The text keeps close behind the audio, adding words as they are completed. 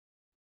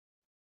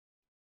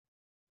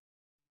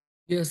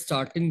We are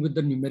starting with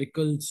the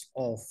numericals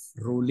of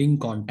rolling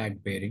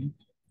contact bearing.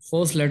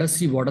 First, let us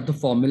see what are the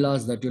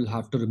formulas that you'll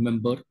have to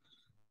remember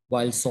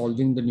while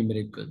solving the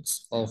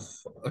numericals of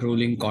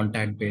rolling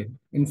contact bearing.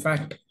 In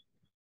fact,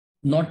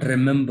 not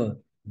remember,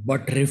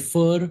 but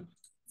refer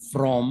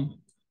from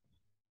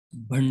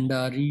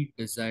Bhandari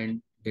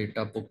design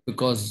data book,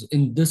 because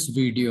in this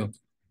video,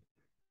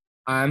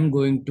 I am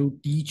going to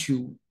teach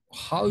you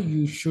how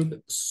you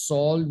should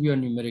solve your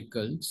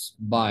numericals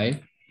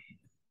by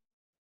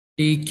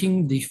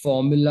taking the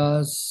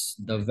formulas,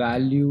 the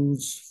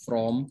values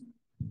from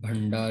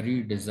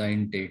Bhandari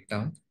design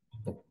data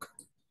book.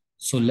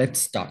 So let's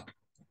start.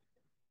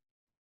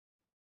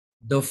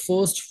 The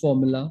first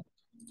formula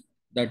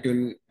that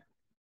you'll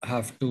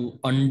have to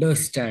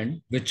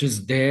understand, which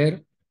is there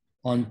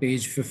on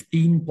page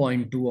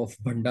 15.2 of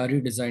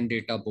Bhandari design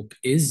data book,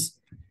 is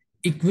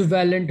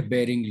equivalent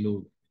bearing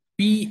load.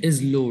 P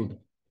is load,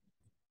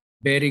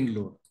 bearing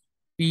load.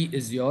 P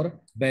is your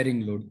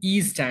bearing load. E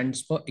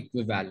stands for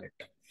equivalent.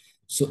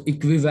 So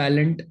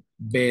equivalent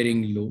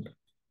bearing load,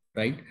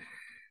 right?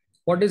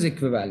 What is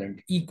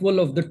equivalent? Equal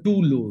of the two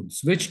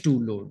loads. Which two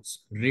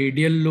loads?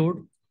 Radial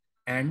load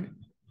and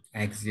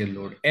axial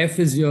load. F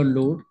is your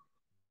load,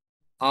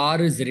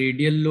 R is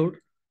radial load,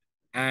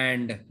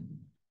 and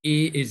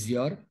A is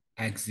your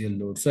axial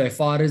load. So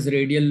FR is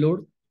radial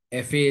load,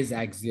 FA is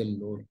axial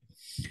load.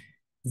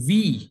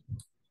 V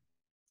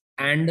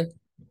and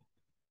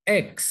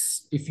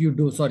X, if you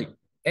do, sorry,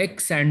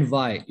 X and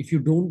Y, if you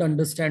don't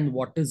understand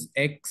what is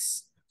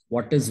X,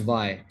 what is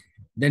Y,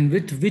 then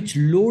with which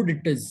load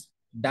it is,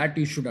 that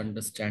you should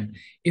understand.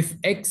 If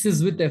X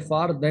is with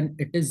FR, then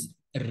it is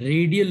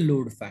radial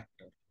load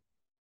factor.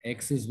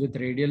 X is with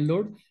radial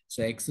load,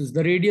 so X is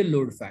the radial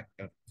load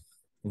factor.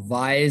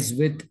 Y is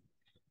with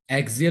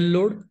axial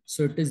load,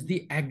 so it is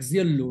the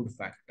axial load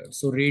factor.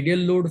 So radial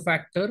load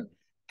factor,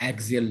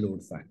 axial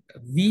load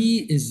factor.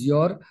 V is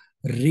your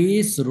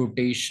race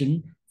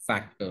rotation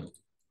factor.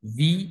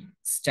 V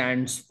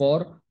stands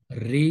for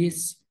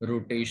race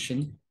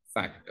rotation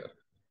factor.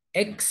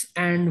 X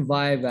and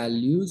Y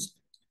values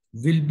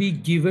will be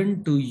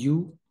given to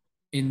you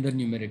in the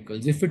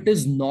numericals. If it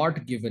is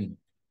not given,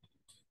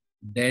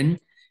 then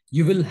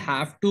you will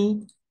have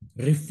to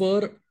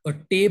refer a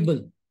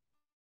table.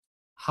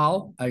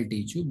 How? I'll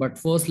teach you. But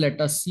first,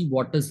 let us see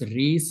what is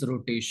race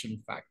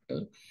rotation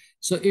factor.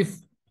 So if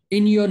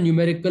in your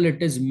numerical,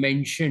 it is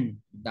mentioned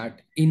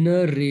that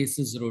inner race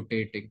is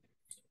rotating,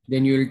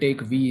 then you will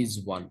take V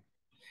is 1.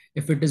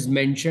 If it is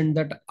mentioned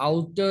that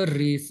outer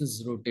race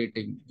is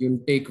rotating, you'll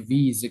take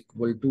V is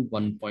equal to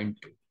 1.2.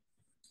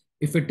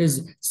 If it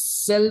is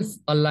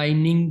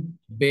self-aligning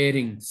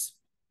bearings,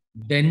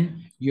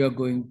 then you are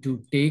going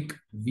to take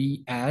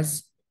V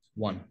as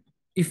 1.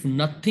 If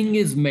nothing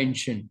is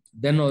mentioned,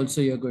 then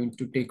also you're going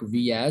to take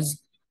V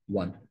as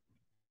 1.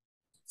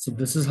 So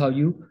this is how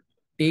you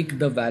take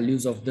the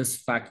values of this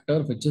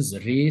factor, which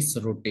is race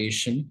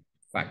rotation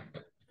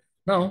factor.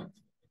 Now,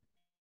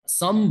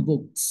 some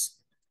books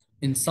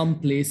in some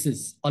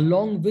places,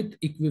 along with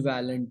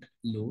equivalent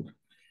load,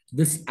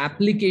 this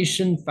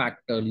application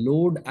factor,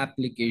 load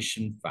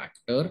application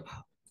factor,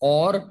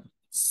 or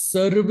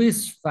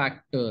service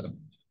factor,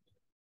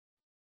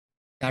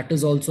 that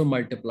is also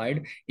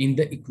multiplied in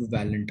the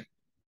equivalent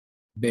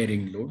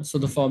bearing load. So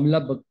the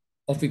formula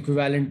of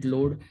equivalent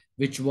load,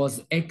 which was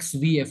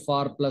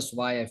XVFR plus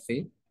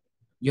YFA,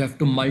 you have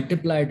to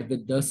multiply it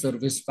with the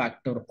service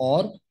factor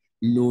or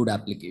load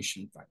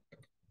application factor.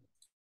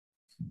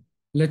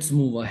 Let's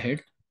move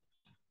ahead.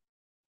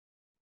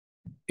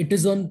 It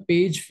is on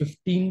page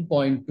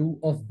 15.2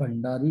 of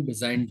Bhandari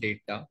design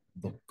data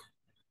book.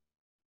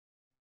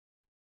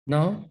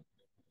 Now,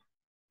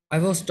 I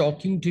was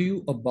talking to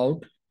you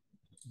about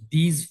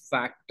these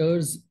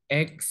factors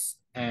X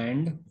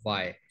and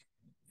Y.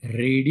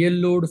 Radial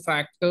load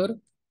factor,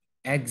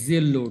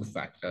 axial load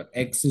factor.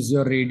 X is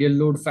your radial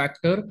load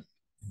factor,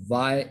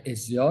 Y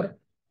is your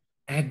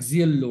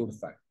axial load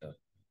factor.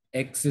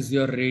 X is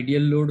your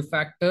radial load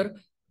factor,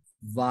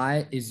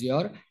 Y is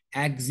your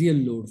axial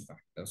load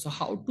factor. So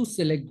how to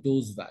select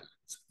those values?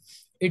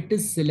 It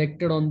is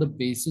selected on the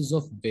basis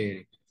of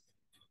bearing.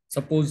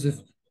 Suppose if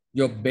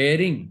your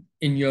bearing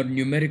in your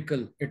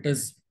numerical, it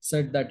is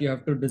said that you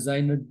have to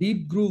design a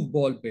deep groove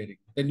ball bearing,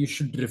 then you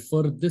should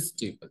refer this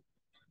table.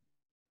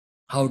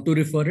 How to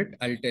refer it,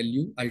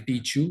 I'll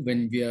teach you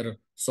when we are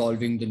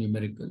solving the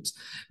numericals.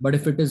 But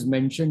if it is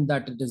mentioned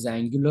that it is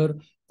angular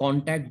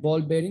contact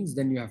ball bearings,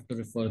 then you have to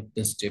refer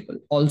this table.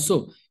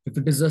 Also, if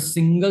it is a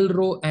single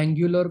row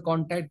angular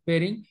contact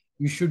bearing,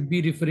 you should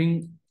be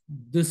referring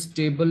this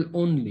table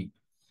only.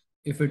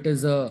 If it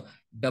is a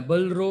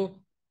double row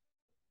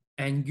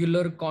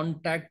angular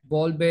contact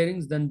ball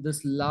bearings, then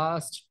this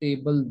last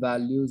table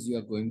values you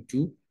are going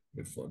to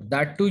refer.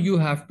 That too, you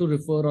have to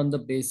refer on the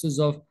basis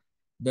of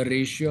the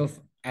ratio of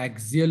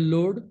axial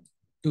load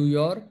to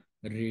your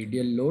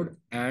radial load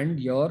and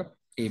your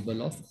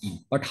table of E.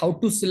 But how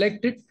to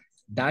select it,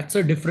 that's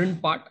a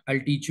different part. I'll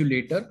teach you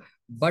later.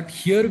 But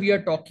here we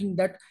are talking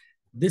that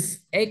this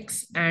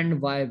X and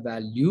Y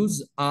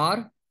values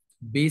are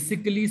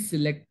basically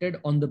selected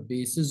on the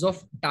basis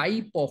of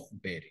type of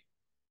bearing.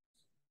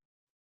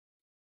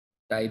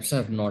 Types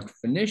have not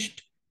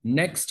finished.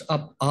 Next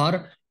up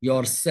are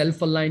your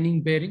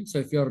self-aligning bearing. So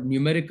if your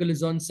numerical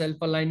is on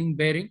self-aligning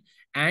bearing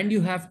and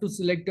you have to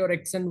select your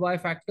X and Y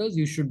factors,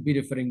 you should be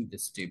referring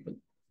this table.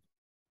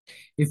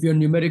 If your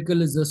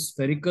numerical is a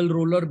spherical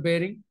roller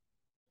bearing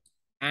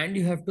and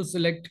you have to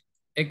select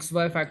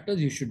XY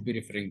factors, you should be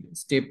referring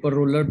this. Taper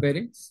roller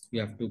bearings, you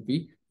have to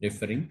be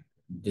referring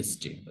this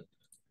table.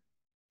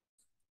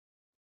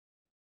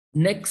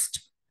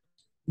 Next,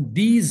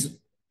 these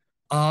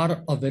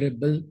are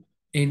available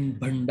in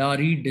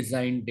Bhandari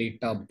design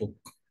data book.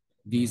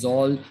 These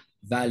all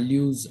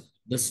values,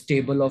 this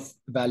table of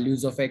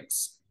values of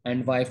X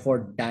and Y for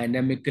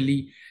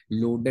dynamically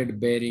loaded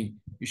bearing.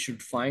 You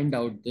should find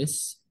out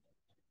this,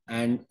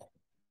 and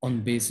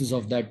on basis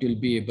of that, you'll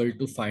be able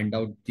to find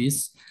out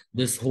this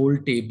whole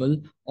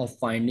table of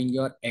finding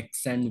your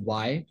X and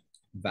Y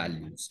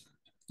values.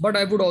 But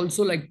I would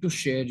also like to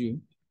share you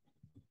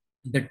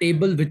the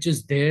table which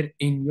is there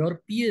in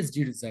your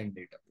PSG design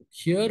data book.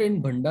 Here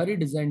in Bhandari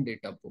design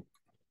data book,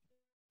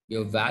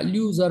 your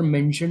values are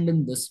mentioned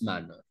in this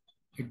manner.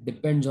 It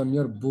depends on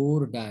your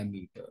bore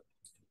diameter,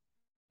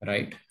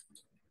 right?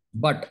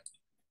 But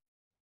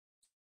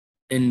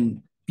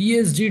in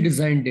PSG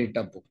design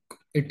data book,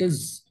 it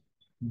is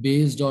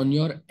based on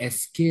your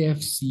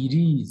SKF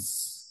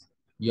series,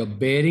 your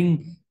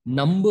bearing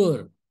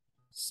number,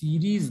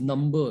 series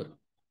number,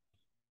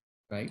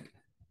 right?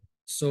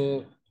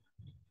 So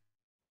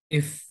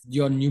if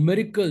your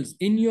numericals,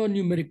 in your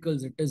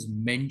numericals, it is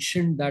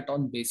mentioned that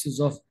on basis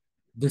of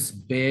this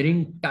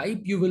bearing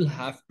type, you will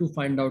have to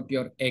find out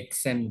your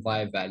X and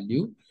Y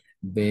value.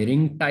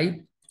 Bearing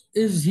type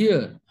is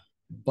here.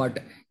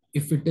 But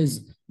if it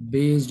is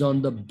based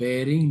on the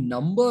bearing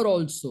number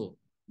also,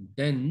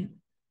 then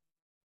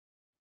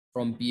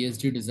from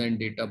PSD design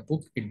data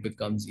book, it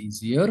becomes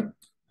easier.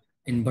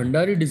 In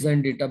Bhandari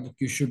design data book,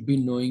 you should be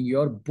knowing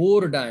your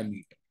bore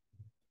diameter.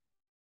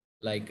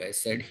 Like I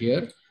said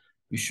here,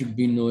 you should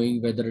be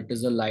knowing whether it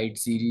is a light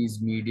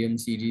series, medium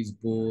series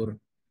bore,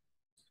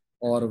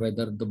 or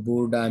whether the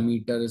bore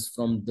diameter is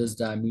from this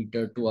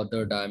diameter to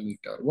other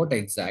diameter. What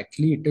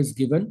exactly it is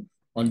given,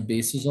 on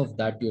basis of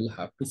that, you'll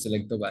have to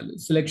select the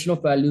values. Selection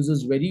of values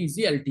is very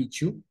easy. I'll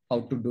teach you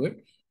how to do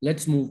it.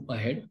 Let's move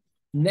ahead.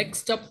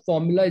 Next up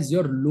formula is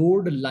your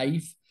load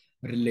life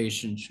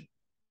relationship,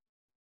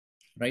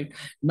 right?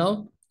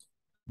 Now,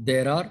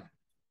 there are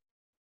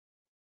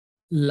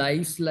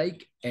lives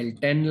like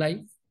L10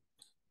 life,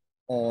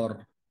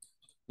 or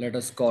let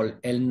us call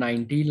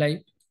L90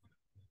 life.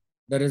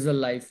 There is a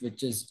life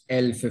which is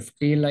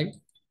L50 life,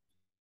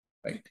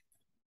 right?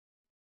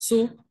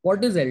 So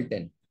what is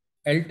L10?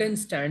 L10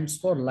 stands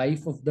for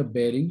life of the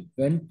bearing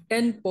when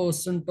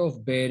 10%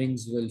 of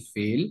bearings will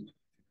fail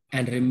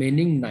and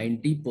remaining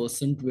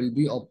 90% will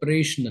be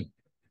operational.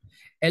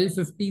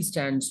 L50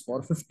 stands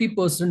for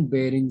 50%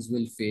 bearings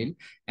will fail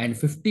and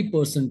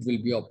 50%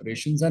 will be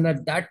operations. And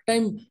at that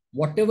time,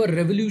 whatever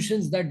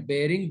revolutions that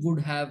bearing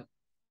would have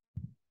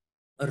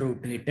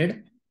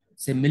rotated,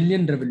 say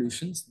million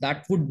revolutions,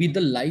 that would be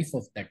the life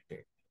of that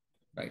bearing,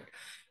 right?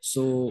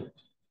 So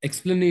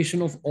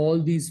explanation of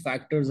all these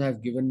factors I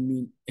have given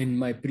me in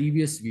my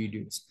previous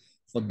videos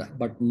for that.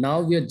 But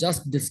now we are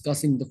just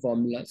discussing the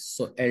formulas.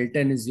 So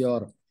L10 is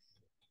your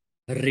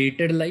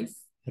rated life,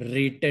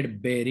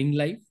 rated bearing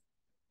life,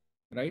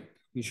 right?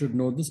 You should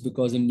know this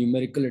because in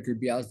numerical it will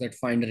be asked that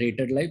find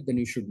rated life, then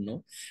you should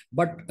know.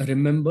 But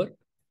remember,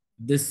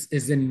 this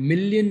is in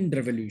million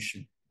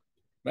revolution,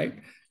 right?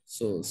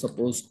 So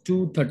suppose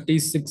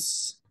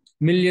 236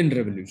 million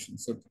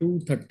revolutions. So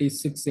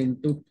 236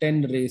 into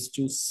 10 raised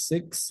to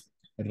 6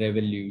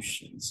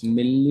 revolutions.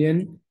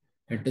 Million,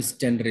 it is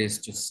 10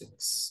 raised to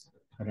 6,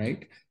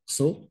 right?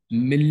 So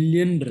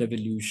million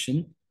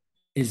revolution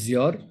is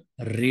your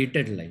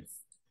rated life.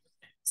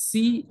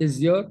 C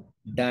is your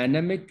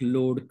dynamic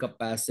load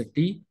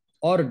capacity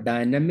or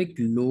dynamic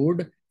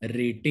load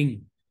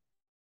rating.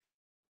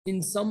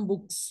 In some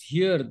books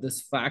here,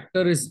 this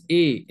factor is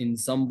A. In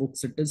some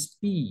books, it is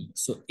P.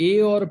 So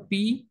A or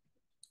P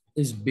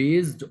is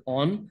based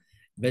on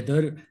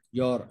whether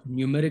your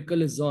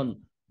numerical is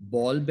on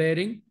ball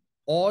bearing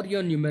or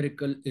your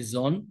numerical is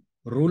on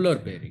roller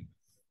bearing.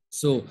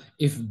 So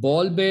if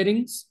ball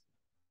bearings,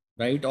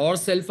 right, or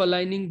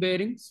self-aligning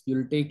bearings,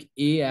 you'll take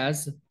A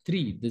as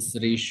 3. This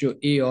ratio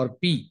A or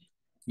P,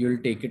 you'll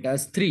take it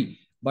as 3.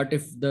 But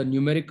if the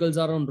numericals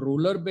are on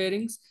roller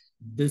bearings,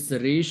 this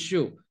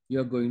ratio,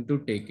 you're going to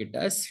take it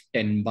as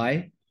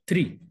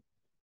 10/3.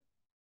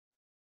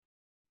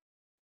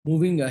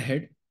 Moving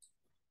ahead,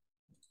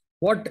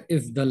 what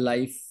if the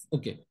life,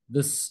 okay,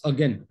 this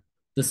again,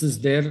 this is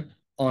there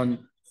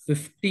on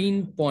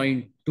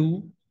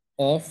 15.2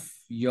 of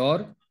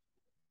your,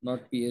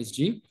 not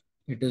PSG,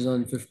 it is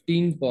on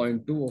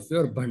 15.2 of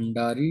your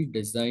Bhandari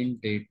design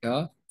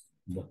data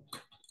book.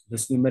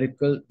 This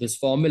numerical, this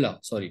formula,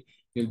 sorry,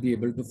 you'll be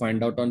able to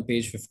find out on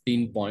page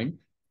 15.2.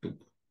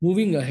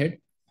 Moving ahead,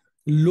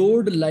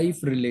 load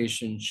life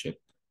relationship.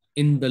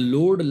 in the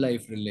load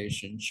life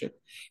relationship,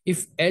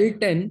 if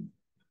L10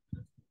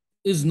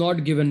 is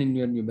not given in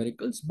your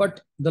numericals,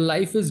 but the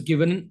life is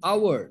given in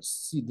hours.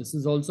 See, this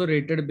is also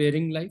rated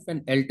bearing life,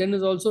 and L10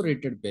 is also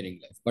rated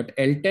bearing life. But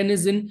L10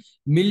 is in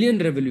million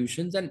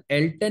revolutions, and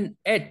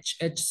L10H,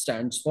 H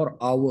stands for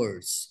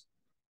hours.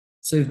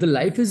 So if the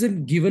life is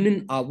given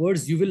in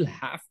hours, you will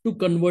have to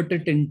convert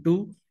it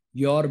into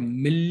your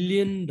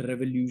million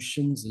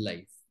revolutions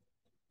life,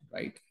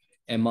 right?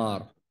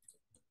 MR.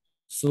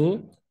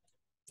 So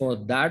for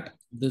that,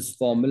 this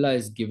formula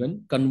is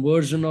given: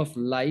 conversion of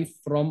life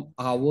from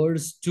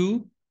hours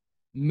to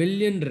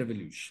million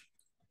revolution,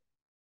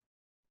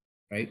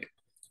 right?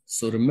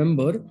 So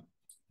remember,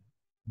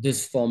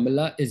 this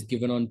formula is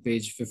given on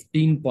page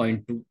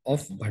 15.2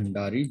 of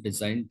Bhandari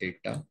design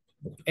data.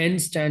 N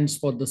stands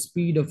for the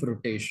speed of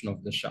rotation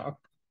of the shaft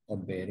or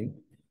bearing.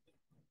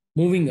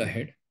 Moving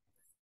ahead,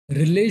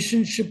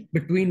 relationship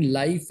between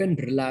life and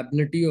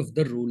reliability of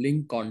the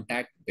rolling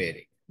contact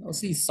bearing. Now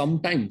see,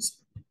 sometimes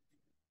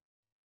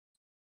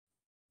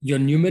your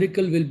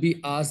numerical will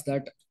be asked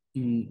that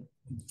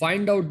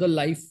find out the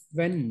life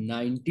when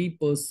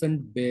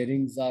 90%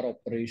 bearings are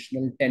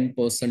operational,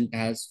 10%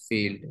 has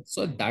failed.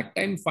 So at that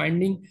time,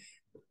 finding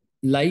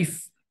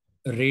life,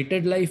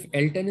 rated life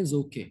L10 is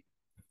okay.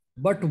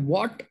 But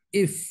what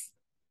if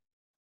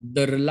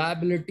the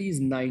reliability is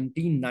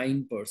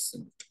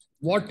 99%?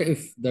 What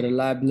if the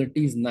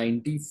reliability is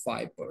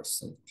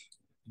 95%?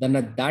 Then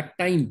at that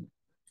time,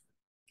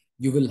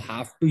 you will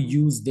have to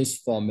use this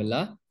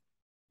formula,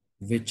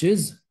 which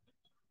is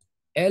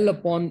L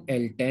upon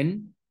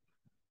L10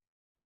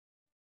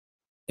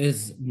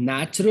 is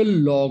natural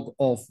log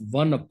of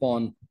 1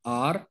 upon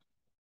R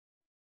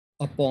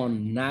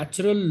upon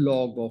natural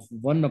log of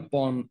 1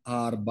 upon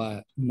R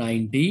by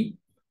 90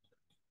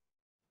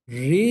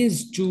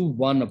 raised to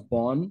 1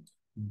 upon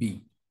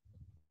B,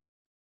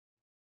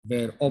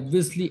 where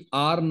obviously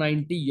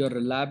R90, your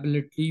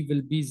reliability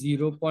will be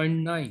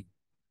 0.9,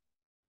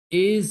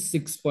 A is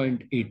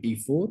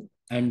 6.84,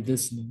 and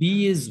this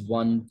B is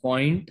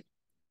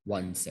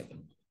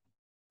 1.17,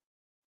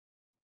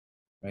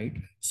 right?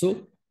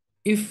 So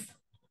if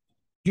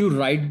you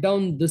write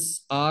down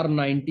this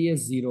R90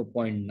 as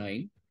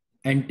 0.9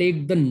 and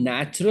take the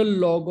natural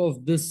log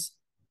of this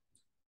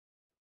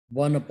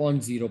 1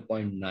 upon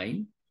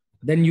 0.9,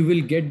 then you will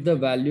get the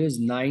value as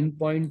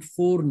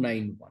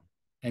 9.491.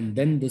 And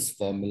then this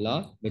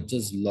formula, which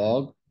is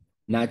log,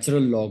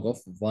 natural log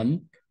of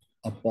 1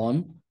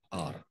 upon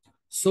R.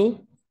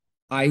 So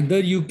either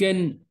you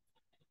can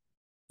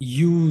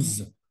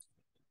use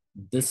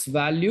this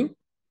value,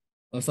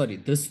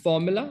 this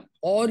formula,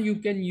 or you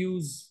can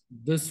use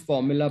this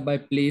formula by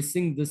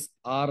placing this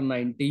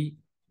R90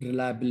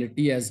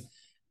 reliability as,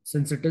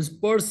 since it is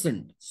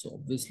percent. So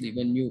obviously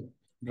when you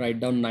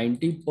write down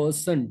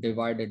 90%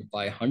 divided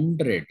by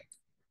 100,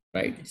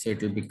 right? So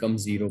it will become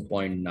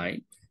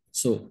 0.9.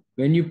 So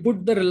when you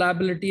put the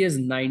reliability as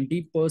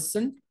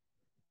 90%,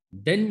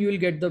 then you will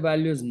get the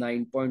value as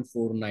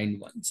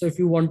 9.491. So if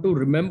you want to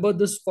remember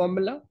this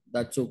formula,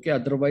 that's okay.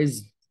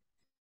 Otherwise,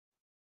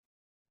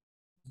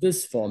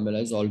 this formula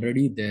is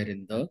already there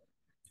in the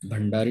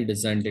Bhandari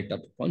design data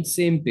book on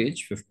same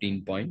page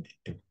 15.2.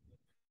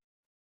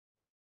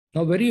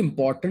 Now, very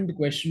important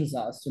question is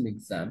asked in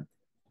exam: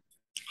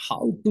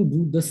 how to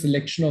do the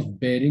selection of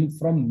bearing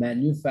from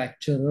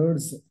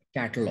manufacturer's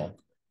catalog,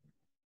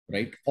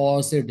 right?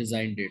 Or say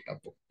design data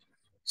book.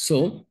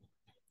 So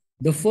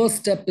the first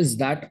step is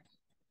that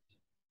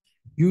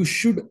you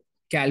should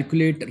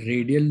calculate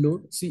radial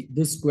load. See,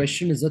 this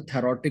question is a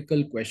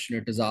theoretical question.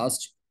 It is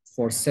asked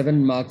for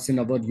 7 marks in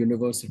our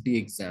university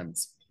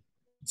exams.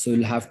 So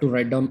you'll have to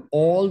write down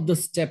all the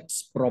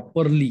steps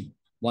properly,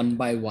 one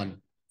by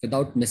one,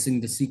 without missing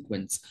the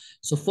sequence.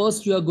 So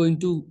first you are going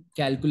to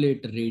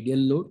calculate radial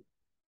load.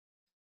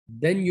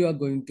 Then you are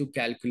going to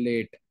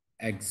calculate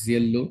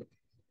axial load.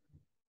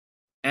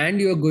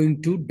 And you are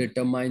going to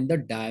determine the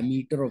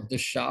diameter of the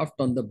shaft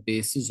on the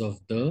basis of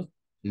the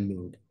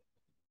load.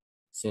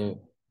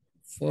 So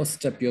first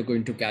step, you're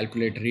going to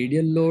calculate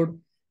radial load,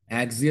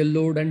 axial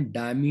load, and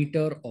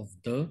diameter of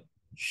the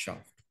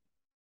shaft.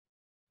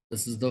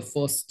 This is the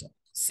first step.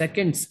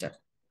 Second step,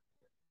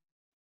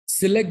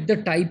 select the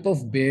type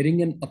of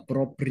bearing and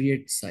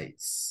appropriate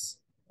size,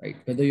 right?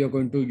 Whether you're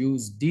going to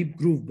use deep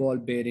groove ball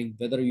bearing,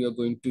 whether you're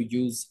going to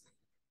use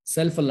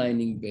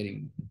self-aligning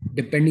bearing,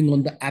 depending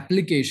on the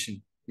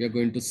application, you're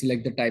going to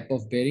select the type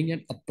of bearing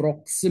and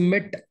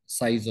approximate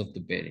size of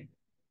the bearing.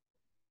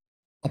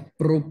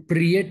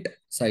 Appropriate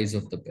size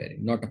of the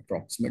bearing, not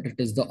approximate. It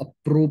is the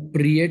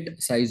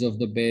appropriate size of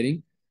the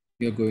bearing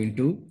you're going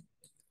to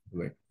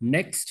do it.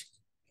 Next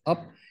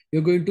up,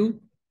 you're going to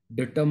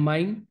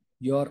determine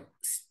your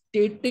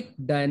static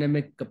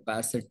dynamic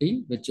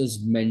capacity, which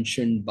is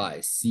mentioned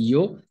by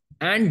CO,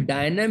 and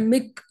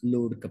dynamic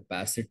load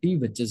capacity,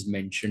 which is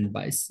mentioned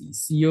by C.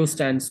 CO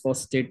stands for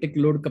static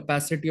load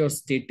capacity or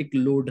static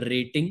load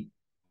rating.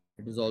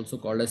 It is also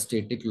called as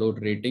static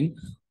load rating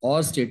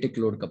or static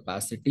load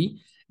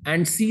capacity.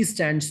 And C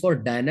stands for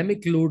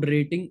dynamic load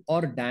rating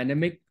or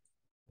dynamic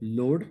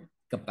load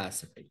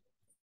capacity.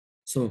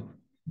 So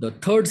the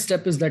third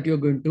step is that you're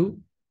going to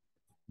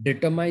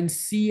determine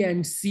C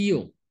and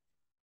CO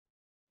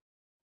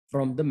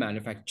from the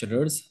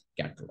manufacturer's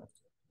catalog.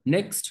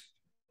 Next,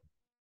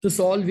 this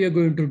all we are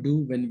going to do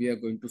when we are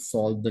going to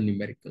solve the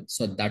numerical.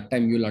 So at that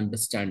time, you'll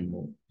understand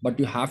more. But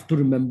you have to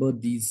remember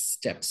these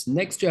steps.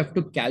 Next, you have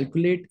to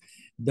calculate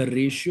the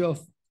ratio of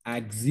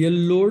axial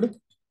load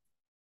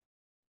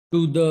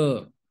to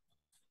the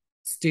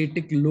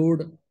static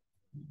load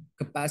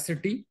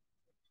capacity.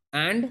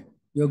 And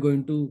you're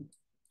going to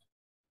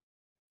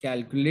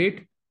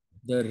calculate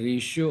the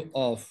ratio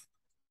of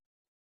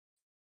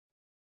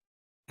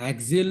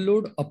axial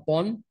load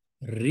upon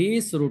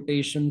race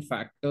rotation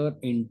factor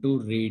into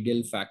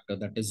radial factor,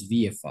 that is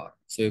VFR.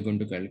 So you're going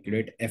to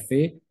calculate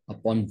FA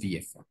upon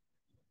VFR.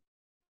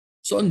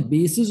 So on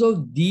basis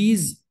of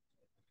these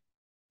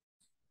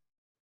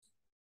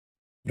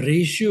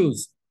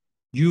ratios,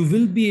 you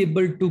will be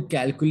able to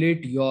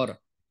calculate your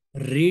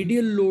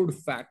radial load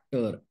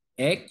factor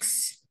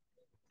X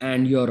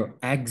and your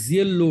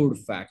axial load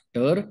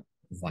factor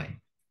Y,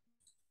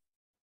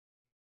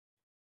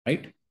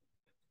 right?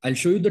 I'll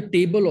show you the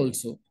table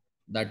also,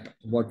 that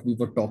what we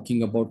were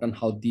talking about and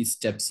how these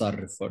steps are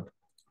referred.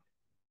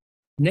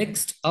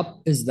 Next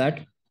up is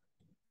that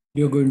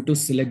you're going to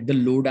select the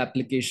load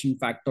application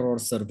factor or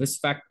service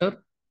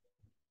factor.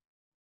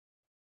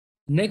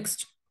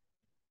 Next,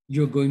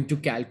 you're going to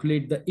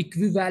calculate the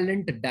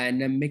equivalent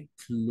dynamic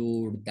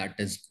load, that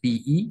is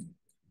PE.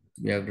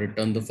 We have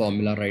written the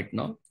formula right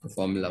now. The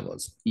formula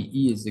was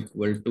PE is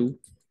equal to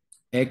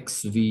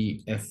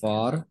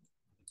XVFR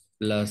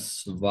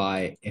plus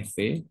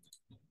YFA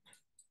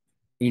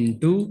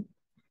into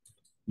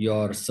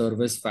your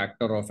service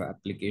factor of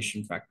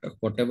application factor.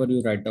 Whatever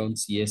you write down,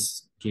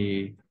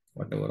 CSK,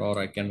 whatever, or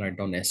I can write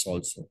down S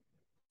also,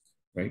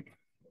 right?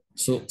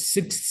 So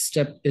sixth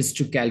step is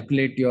to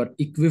calculate your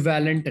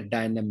equivalent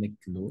dynamic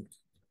load.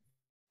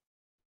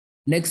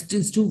 Next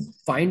is to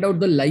find out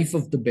the life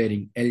of the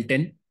bearing,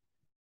 L10.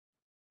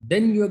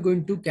 Then you are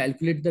going to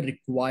calculate the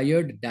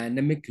required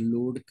dynamic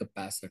load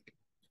capacity,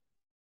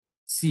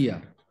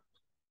 CR.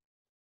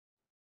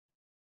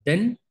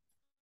 Then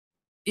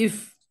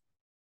if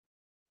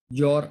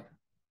your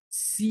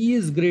C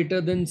is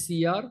greater than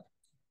CR,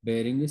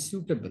 bearing is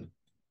suitable.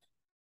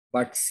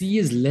 But C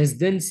is less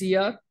than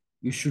CR,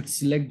 you should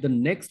select the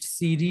next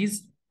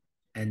series,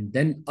 and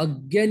then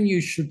again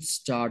you should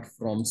start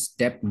from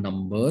step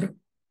number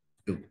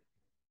 2,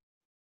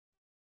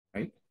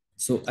 right?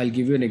 So I'll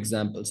give you an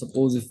example.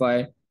 Suppose if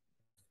I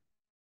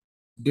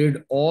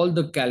did all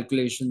the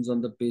calculations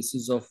on the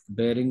basis of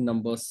bearing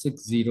number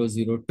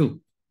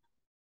 6002,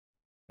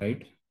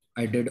 right?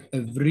 I did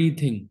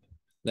everything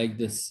like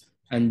this.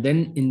 And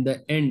then in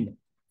the end,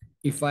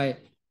 if I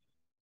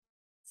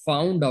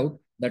found out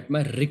that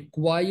my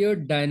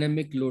required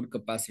dynamic load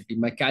capacity,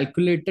 my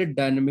calculated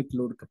dynamic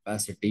load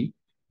capacity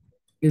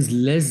is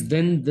less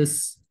than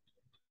this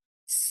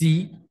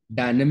C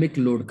dynamic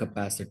load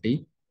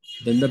capacity,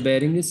 then the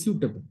bearing is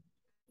suitable.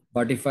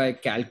 But if I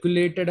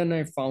calculated and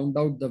I found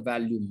out the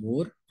value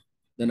more,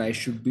 then I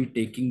should be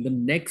taking the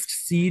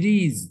next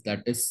series,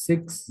 that is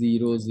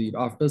 600,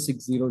 after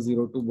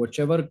 6002,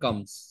 whichever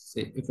comes,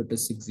 say if it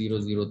is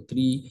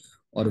 6003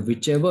 or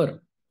whichever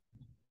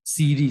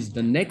series,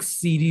 the next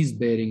series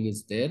bearing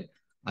is there,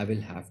 I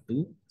will have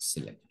to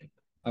select it.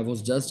 I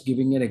was just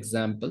giving an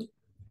example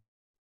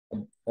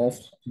of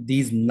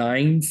these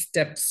 9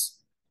 steps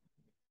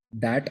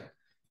that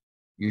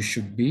you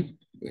should be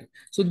doing.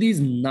 So these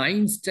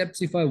 9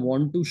 steps, if I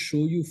want to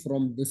show you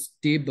from this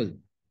table,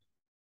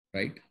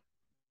 right,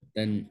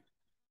 then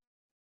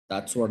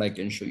that's what I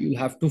can show you. You'll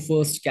have to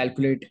first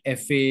calculate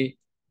FA,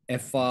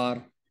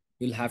 FR.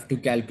 You'll have to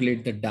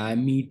calculate the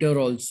diameter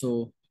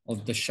also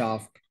of the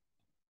shaft.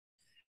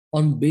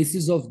 On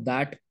basis of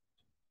that,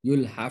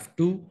 you'll have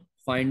to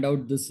find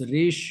out this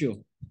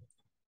ratio.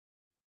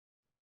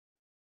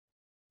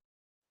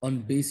 On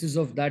basis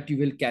of that, you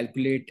will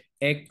calculate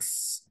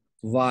X,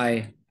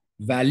 Y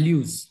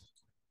values.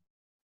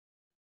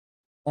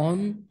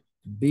 On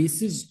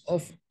basis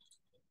of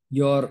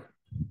your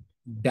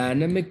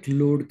dynamic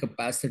load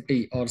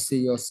capacity, or say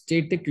your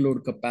static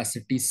load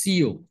capacity,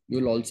 CO,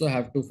 you'll also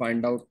have to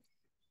find out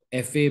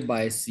FA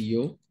by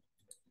CO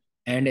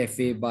and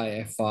FA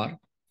by FR.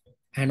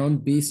 And on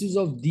basis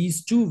of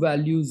these two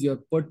values, your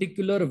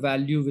particular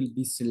value will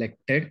be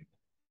selected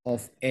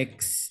of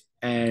X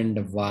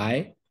and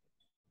Y.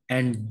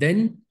 And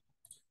then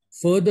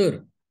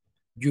further,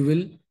 you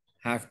will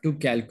have to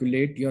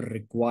calculate your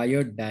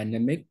required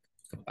dynamic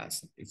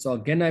capacity. So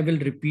again, I will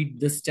repeat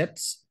the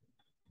steps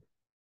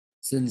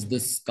since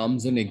this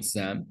comes in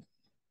exam.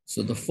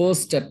 So the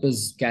first step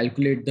is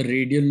calculate the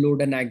radial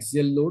load and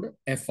axial load,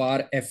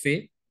 FR,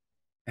 FA,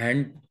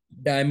 and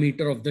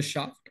diameter of the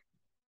shaft.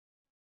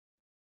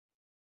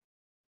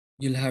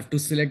 You'll have to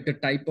select the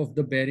type of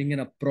the bearing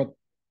and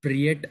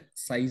appropriate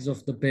size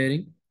of the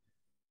bearing.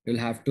 You'll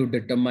have to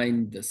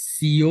determine the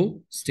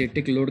CO,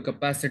 static load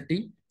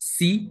capacity,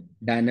 C,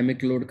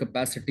 dynamic load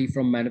capacity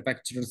from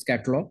manufacturer's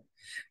catalog.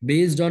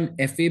 Based on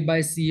FA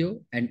by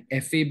CO and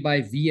FA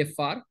by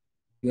VFR,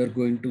 You are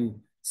going to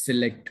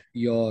select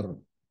your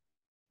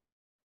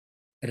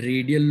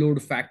radial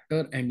load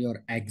factor and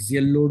your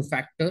axial load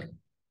factor.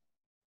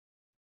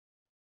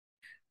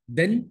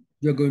 Then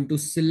you're going to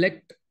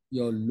select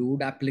your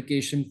load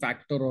application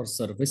factor or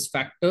service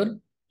factor.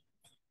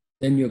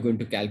 Then you're going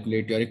to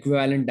calculate your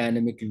equivalent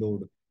dynamic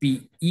load,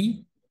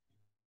 PE.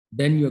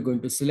 Then you're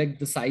going to select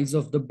the size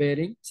of the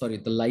bearing, sorry,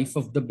 the life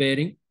of the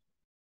bearing.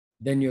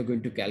 Then you're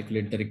going to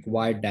calculate the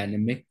required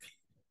dynamic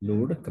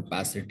load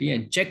capacity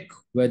and check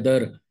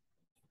whether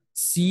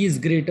C is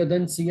greater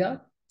than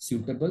CR,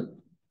 suitable.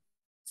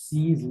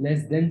 C is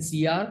less than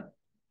CR,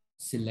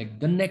 select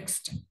the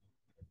next.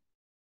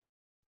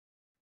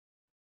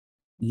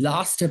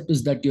 Last step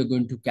is that you're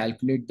going to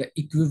calculate the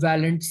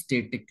equivalent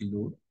static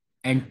load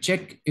and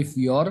check if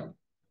your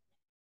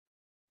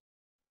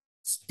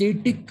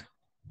static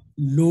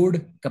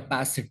load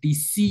capacity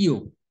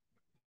CO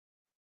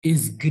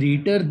is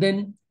greater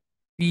than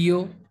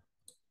PO.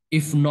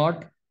 If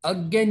not,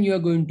 again, you're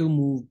going to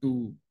move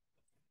to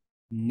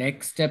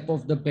next step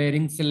of the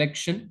bearing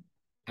selection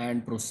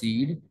and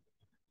proceed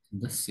in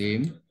the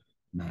same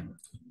manner.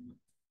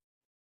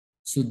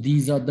 So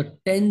these are the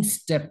 10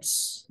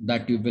 steps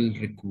that you will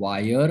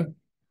require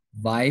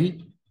while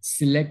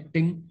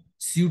selecting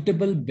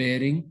suitable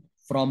bearing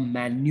from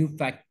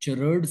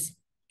manufacturer's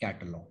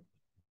catalog.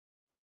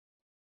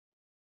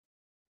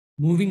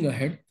 Moving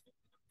ahead,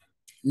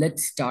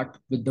 let's start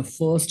with the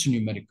first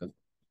numerical.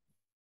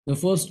 The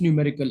first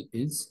numerical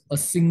is a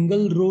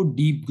single row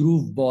deep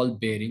groove ball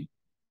bearing.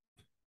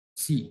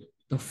 See,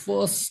 the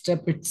first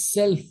step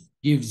itself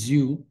gives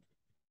you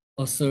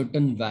a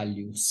certain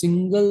value.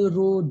 Single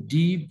row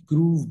deep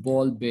groove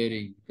ball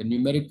bearing. The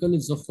numerical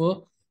is of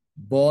a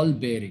ball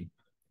bearing.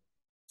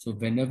 So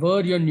whenever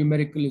your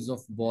numerical is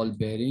of ball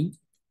bearing,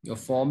 your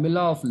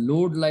formula of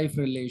load life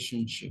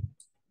relationship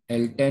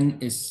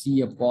L10 is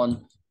C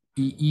upon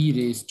PE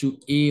raised to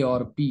A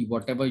or P,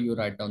 whatever you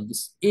write down.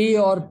 This A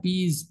or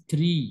P is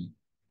 3.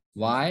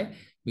 Why?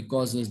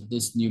 Because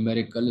this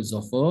numerical is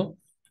of a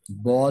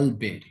ball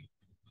bearing,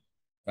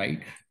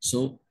 right?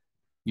 So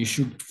you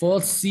should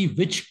first see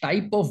which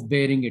type of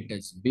bearing it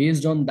is.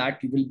 Based on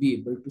that, you will be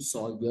able to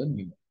solve your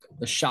numerical.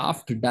 The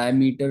shaft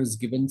diameter is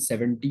given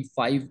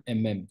 75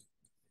 mm.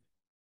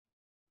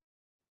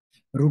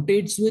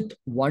 Rotates with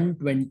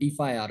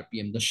 125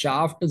 RPM. The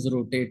shaft is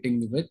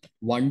rotating with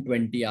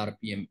 120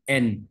 RPM.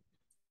 N.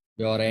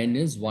 Your N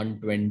is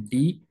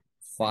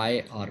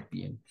 125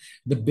 RPM.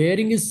 The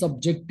bearing is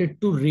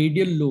subjected to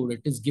radial load.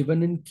 It is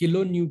given in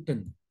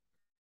kilonewton.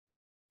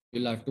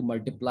 You'll have to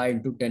multiply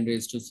into 10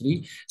 raised to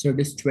 3. So it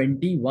is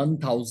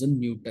 21,000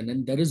 Newton.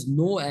 And there is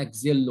no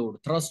axial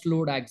load, thrust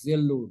load, axial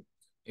load.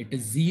 It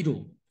is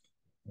 0,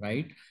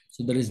 right?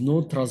 So there is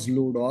no thrust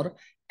load or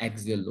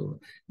axial load.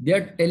 They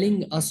are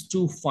telling us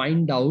to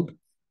find out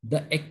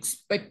the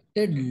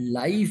expected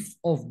life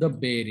of the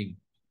bearing.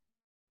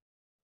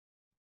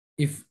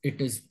 If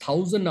it is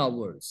 1,000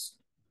 hours,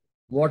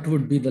 what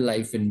would be the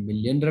life in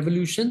million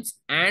revolutions?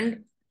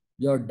 And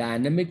your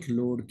dynamic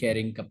load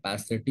carrying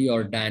capacity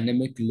or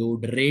dynamic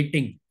load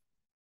rating,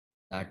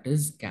 that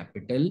is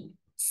capital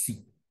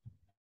C.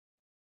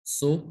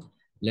 So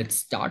let's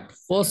start.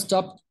 First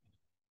up,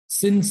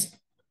 since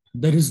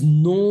there is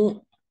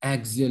no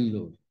axial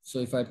load, so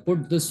if I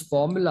put this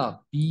formula,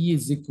 P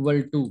is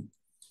equal to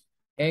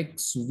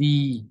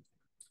XV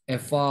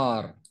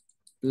FR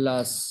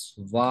plus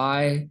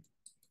Y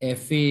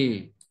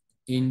FA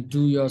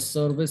into your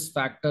service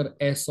factor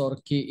S or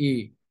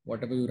KA,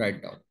 whatever you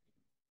write down,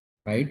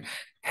 right?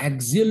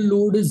 Axial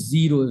load is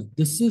 0. If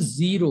this is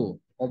 0,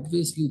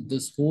 obviously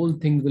this whole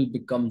thing will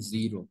become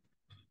 0.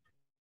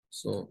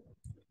 So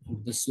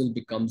this will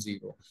become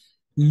 0.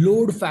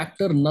 Load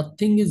factor,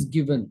 nothing is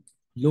given.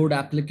 Load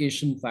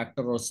application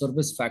factor or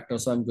service factor,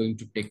 so I'm going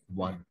to take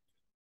 1.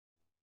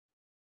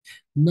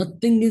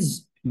 Nothing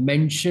is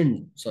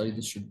mentioned. Sorry,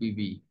 this should be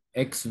V.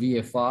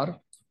 XVFR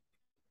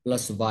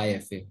plus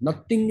YFA.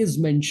 Nothing is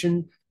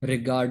mentioned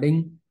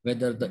regarding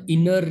whether the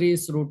inner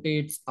race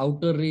rotates,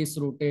 outer race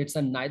rotates,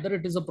 and neither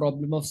it is a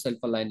problem of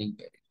self-aligning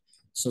bearing.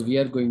 So we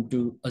are going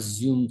to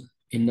assume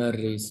inner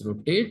race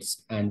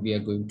rotates and we are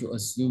going to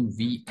assume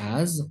V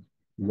as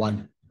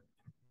 1.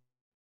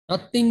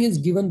 Nothing is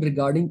given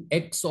regarding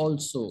X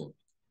also.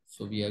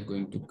 So we are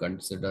going to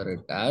consider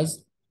it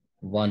as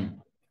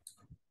 1.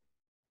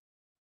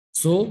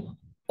 So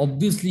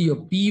obviously your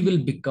P will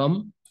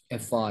become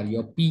FR,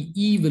 your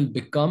PE will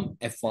become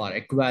FR,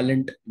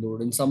 equivalent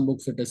load. In some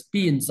books it is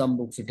P, in some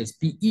books it is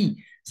PE.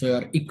 So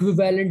your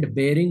equivalent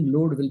bearing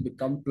load will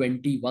become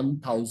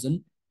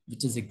 21,000,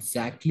 which is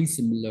exactly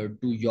similar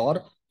to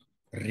your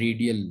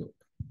radial load.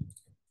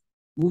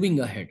 Moving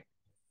ahead.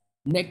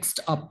 Next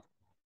up,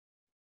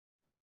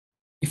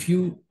 if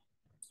you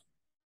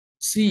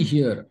see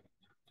here,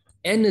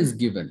 N is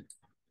given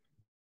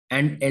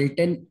and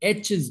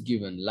L10H is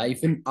given,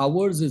 life in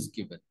hours is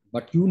given,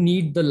 but you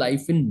need the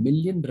life in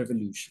million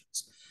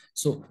revolutions.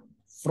 So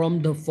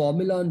from the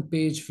formula on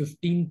page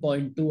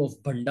 15.2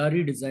 of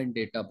Bhandari Design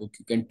Data Book,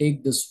 you can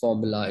take this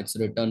formula. It's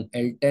written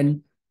L10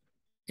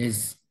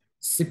 is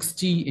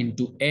 60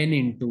 into n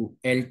into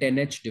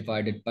L10H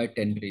divided by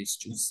 10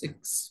 raised to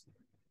 6.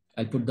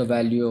 I'll put the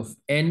value of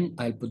n,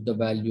 I'll put the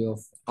value of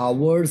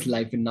hours,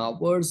 life in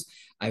hours.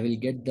 I will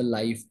get the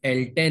life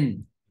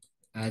L10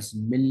 as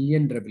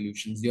million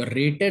revolutions. Your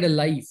rated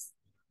life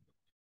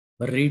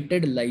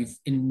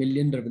in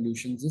million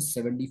revolutions is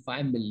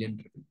 75 million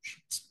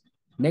revolutions.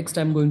 Next,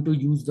 I'm going to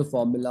use the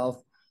formula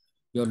of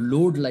your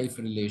load life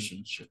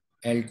relationship.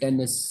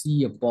 L10 is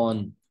C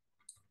upon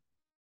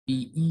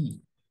PE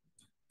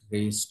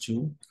raised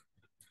to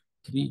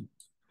 3.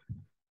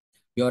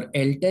 Your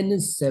L10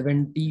 is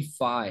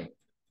 75.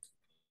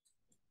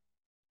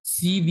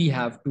 C we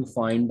have to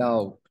find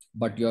out,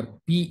 but your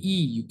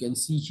PE, you can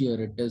see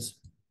here, it is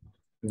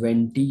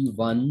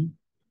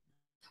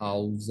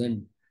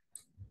 21,000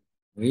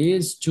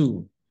 raised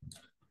to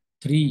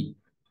 3.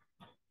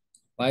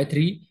 Why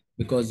 3?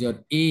 Because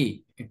your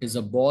A, it is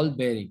a ball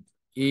bearing.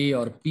 A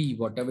or P,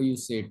 whatever you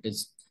say, it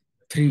is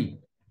 3.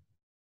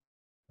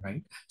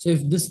 Right? So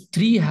if this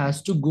 3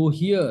 has to go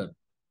here,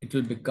 it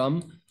will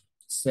become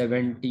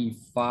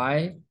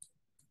 75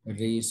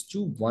 raised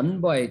to 1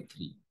 by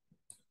 3.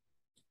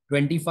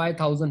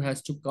 25,000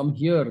 has to come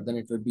here, then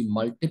it will be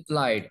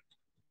multiplied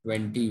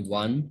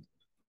 21.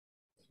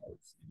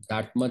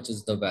 That much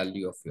is the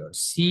value of your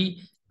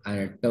C, and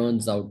it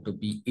turns out to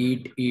be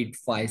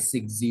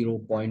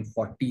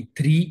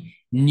 88560.43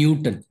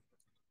 Newton.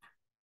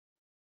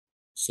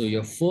 So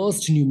your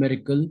first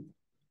numerical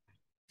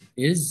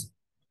is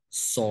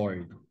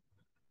solved.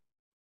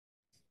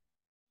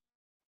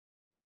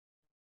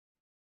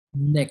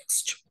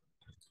 Next,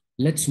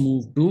 let's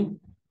move to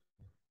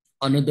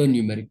another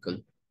numerical.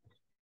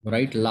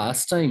 Right,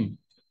 last time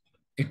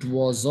it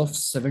was of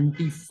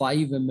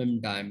 75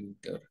 mm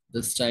diameter.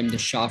 This time the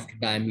shaft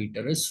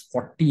diameter is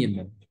 40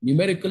 mm.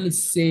 Numerical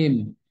is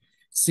same.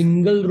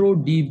 Single row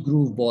deep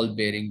groove ball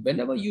bearing.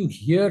 Whenever you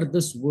hear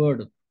this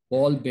word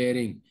ball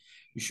bearing,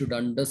 you should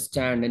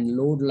understand in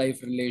load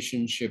life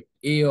relationship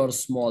A or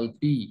small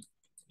p,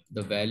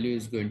 the value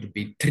is going to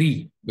be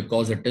 3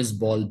 because it is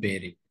ball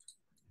bearing.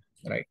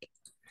 Right.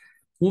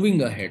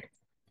 Moving ahead.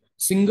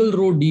 Single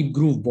row deep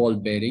groove ball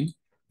bearing,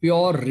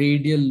 pure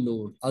radial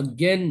load.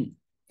 Again,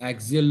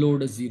 axial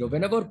load is 0.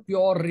 Whenever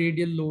pure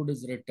radial load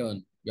is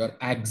written, your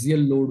axial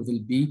load will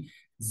be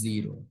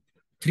 0.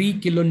 3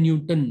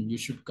 kilonewton, you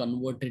should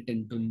convert it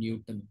into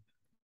Newton.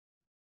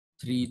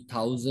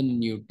 3000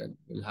 Newton,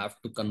 you'll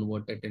have to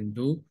convert it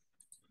into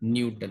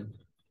Newton.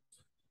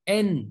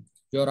 N,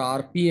 your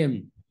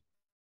RPM,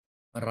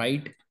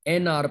 right?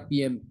 N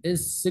RPM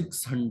is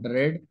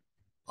 600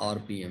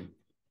 RPM.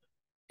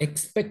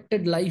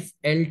 Expected life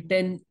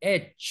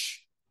L10H,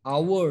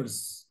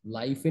 hours,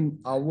 life in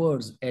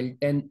hours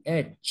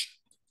L10H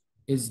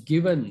is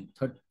given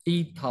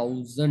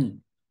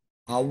 30,000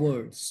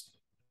 hours.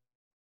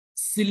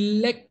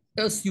 Select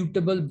a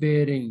suitable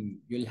bearing.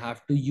 You'll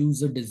have to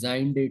use a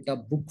design data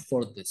book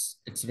for this.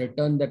 It's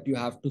written that you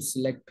have to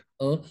select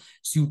a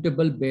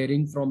suitable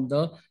bearing from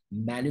the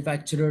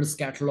manufacturer's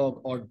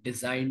catalog or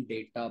design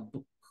data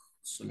book.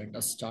 So let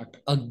us start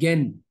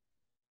again.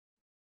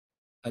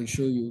 I'll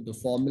show you the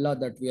formula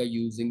that we are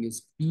using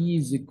is P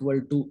is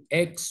equal to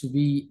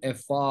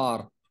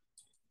XVFR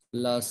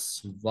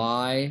plus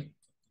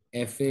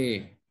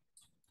YFA.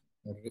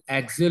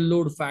 Axial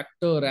load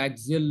factor,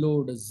 axial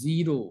load is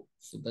 0.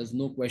 So there's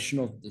no question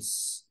of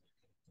this,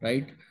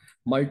 right?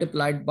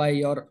 Multiplied by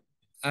your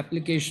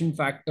application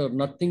factor,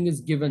 nothing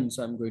is given.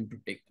 So I'm going to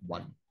take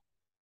 1.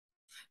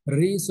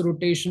 Race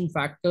rotation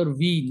factor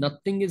V,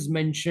 nothing is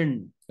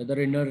mentioned.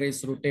 Whether inner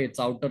race rotates,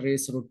 outer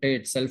race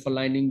rotates,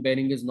 self-aligning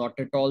bearing is not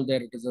at all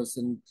there. It is a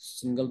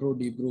single row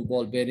deep groove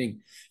ball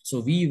bearing.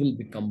 So V will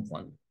become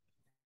 1.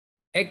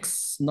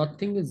 X,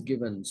 nothing is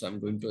given. So I'm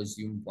going to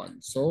assume 1.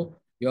 So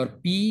your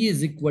P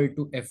is equal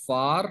to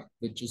FR,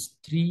 which is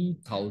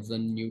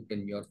 3000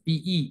 Newton. Your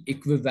PE,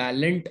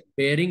 equivalent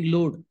bearing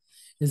load,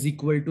 is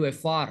equal to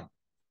FR.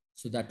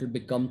 So that will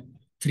become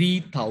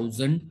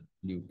 3000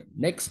 Newton.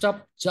 Next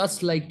up,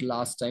 just like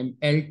last time,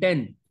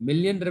 L10,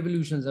 million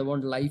revolutions. I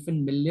want life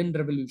in million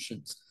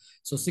revolutions.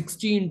 So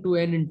 60 into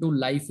n into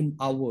life in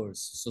hours.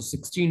 So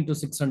 60 into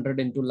 600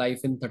 into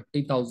life in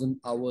 30,000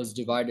 hours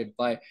divided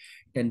by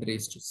 10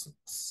 raised to 6.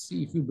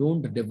 See, if you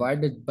don't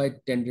divide it by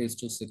 10 raised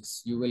to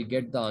 6, you will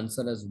get the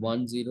answer as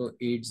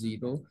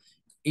 1080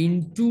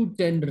 into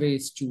 10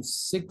 raised to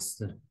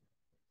 6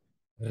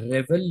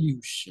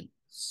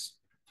 revolutions.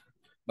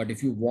 But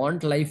if you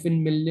want life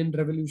in million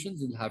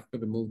revolutions, you'll have to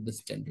remove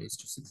this 10 raised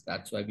to 6.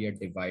 That's why we are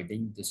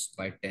dividing this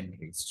by 10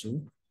 raised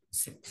to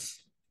 6.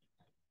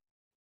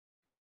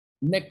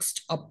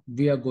 Next up,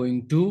 we are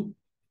going to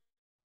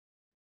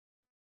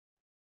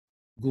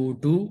go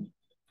to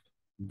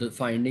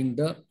finding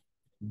the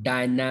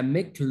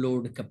dynamic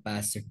load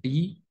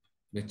capacity,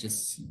 which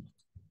is C.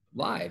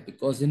 Why?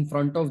 Because in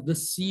front of the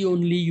C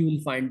only you will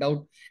find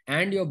out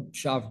and your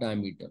shaft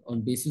diameter.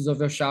 On basis of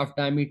your shaft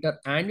diameter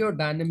and your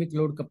dynamic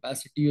load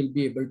capacity, you will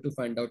be able to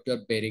find out your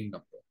bearing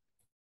number.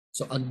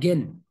 So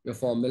again, your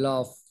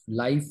formula of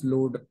life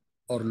load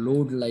or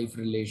load life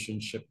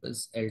relationship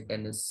is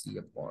L10 is C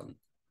upon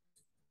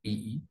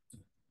PE.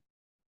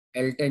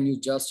 L10 you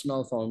just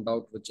now found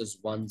out, which is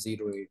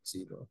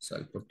 1080. So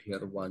I'll put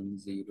here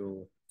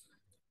 1080.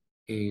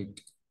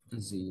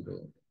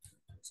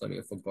 Sorry,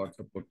 I forgot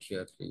to put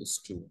here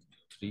raised to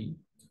 3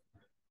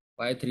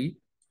 by 3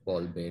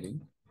 ball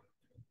bearing,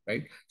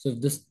 right? So if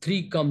this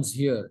 3 comes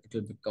here, it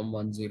will become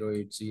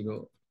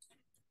 1080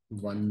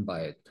 1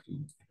 by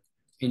 3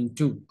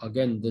 into,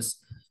 again, this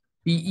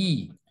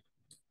PE.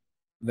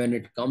 When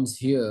it comes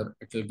here,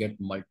 it will get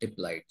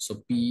multiplied.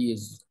 So PE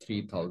is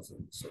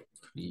 3000. So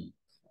 3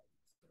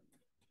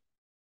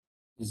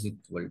 is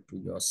equal to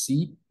your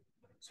C.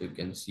 So you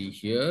can see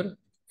here,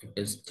 it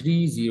is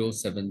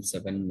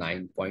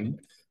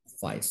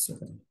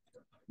 30779.57.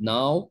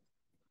 Now,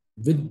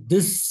 with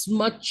this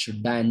much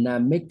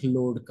dynamic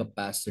load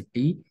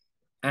capacity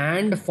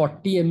and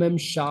 40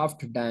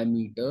 shaft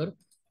diameter,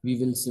 we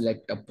will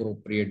select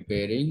appropriate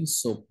bearing.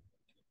 So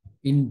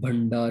in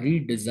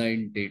Bhandari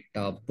design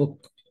data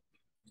book,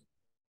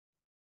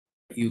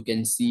 you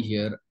can see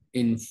here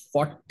in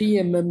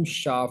 40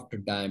 shaft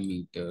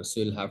diameter. So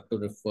you'll have to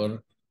refer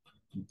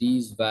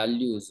these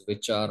values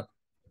which are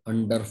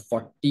under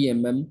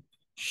 40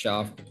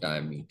 shaft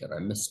diameter. I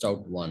missed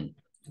out one.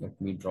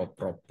 Let me draw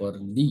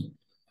properly.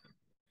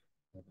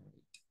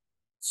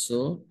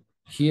 So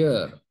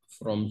here,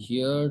 from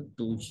here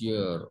to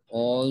here,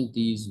 all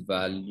these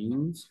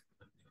values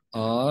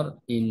are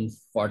in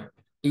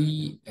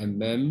 40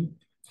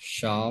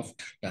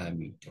 shaft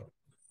diameter.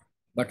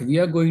 But we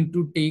are going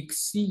to take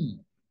C.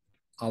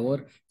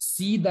 Our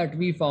C that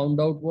we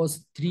found out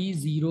was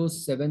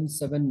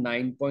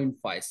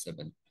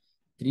 30779.57.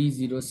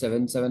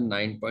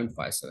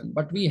 30779.57.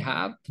 But we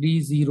have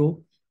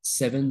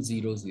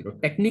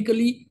 30700.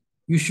 Technically,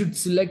 you should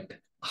select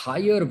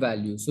higher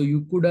value. So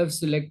you could have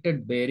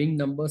selected bearing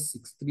number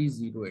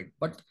 6308.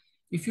 But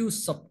if you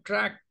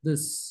subtract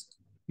this,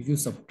 if you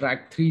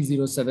subtract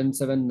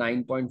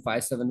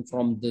 30779.57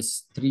 from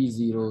this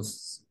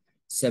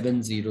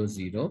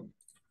 30700,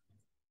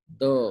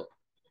 the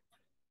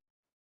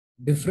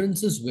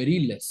difference is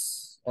very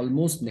less,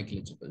 almost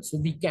negligible. So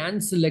we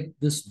can select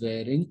this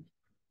bearing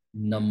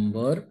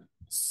number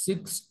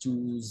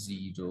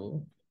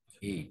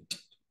 6208.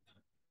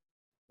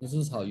 This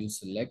is how you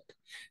select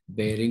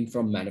bearing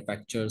from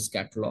manufacturer's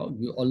catalog.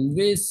 You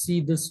always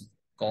see this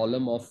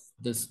column of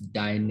this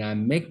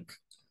dynamic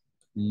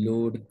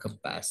load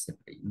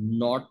capacity,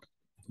 not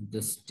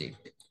the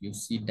static. You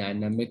see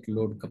dynamic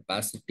load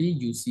capacity,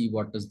 you see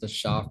what is the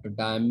shaft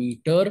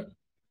diameter,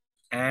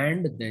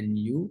 and then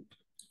you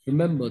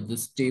remember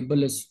this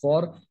table is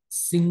for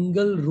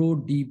single row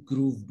deep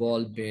groove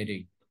ball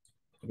bearing.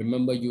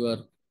 Remember, you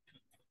are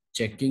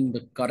checking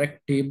the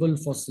correct table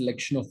for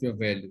selection of your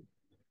value.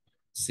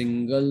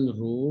 Single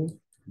row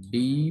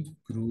deep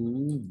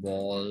groove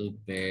ball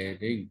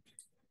bearing.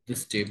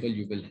 This table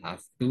you will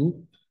have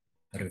to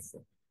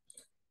refer.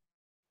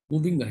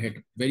 Moving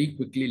ahead very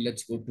quickly,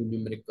 let's go to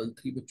numerical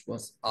 3, which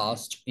was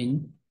asked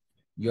in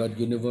your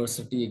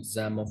university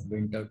exam of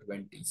winter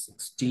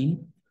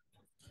 2016.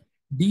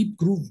 Deep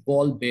groove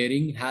ball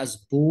bearing has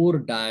bore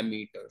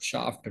diameter,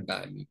 shaft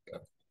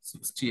diameter,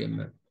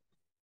 60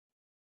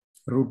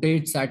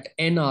 rotates at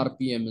n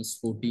RPM is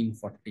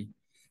 1440.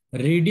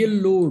 Radial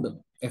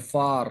load,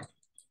 FR,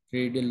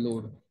 radial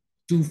load,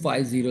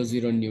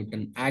 2500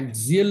 Newton.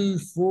 Axial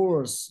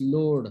force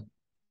load,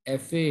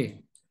 FA,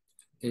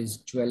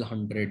 is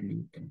 1200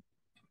 Newton.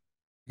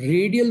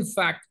 Radial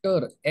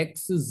factor,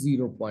 X is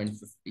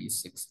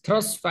 0.56.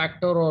 Thrust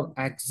factor or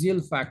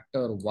axial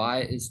factor,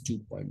 Y is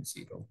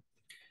 2.0.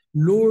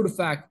 Load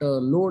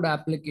factor, load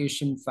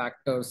application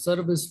factor,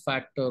 service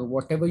factor,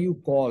 whatever you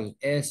call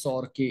S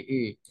or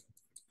KA,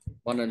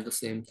 one and the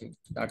same thing.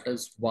 That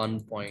is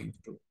 1.2.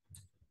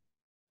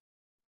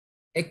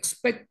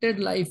 Expected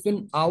life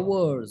in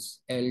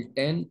hours,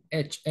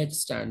 L10H. H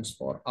stands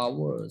for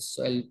hours.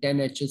 So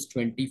L10H is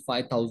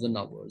 25,000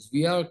 hours.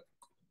 We are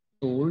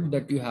told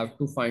that you have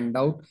to find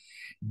out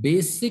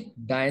basic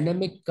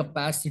dynamic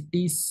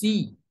capacity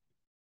C,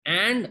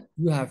 and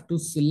you have to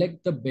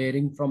select the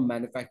bearing from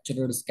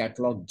manufacturer's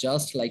catalog,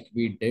 just like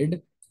we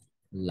did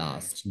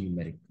last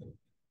numerical.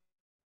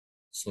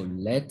 So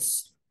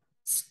let's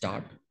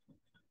start.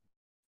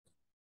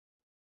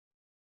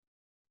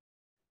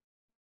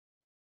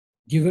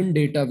 Given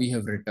data we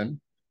have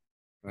written,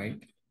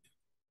 right?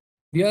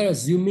 We are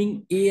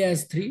assuming A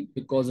as 3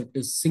 because it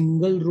is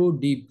single row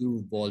deep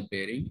groove ball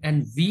bearing,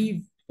 and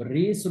V,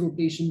 race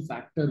rotation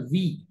factor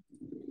V,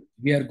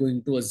 we are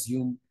going to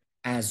assume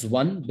as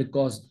 1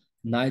 because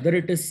neither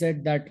it is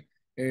said that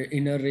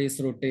inner race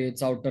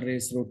rotates, outer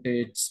race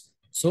rotates.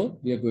 So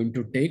we are going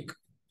to take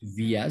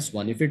V as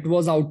 1. If it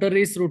was outer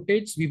race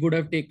rotates, we would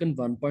have taken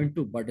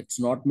 1.2, but it's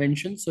not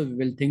mentioned. So we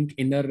will think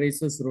inner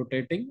race is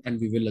rotating and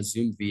we will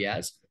assume V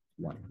as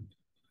 1.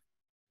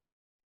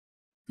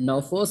 Now,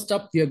 first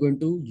up, we are going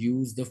to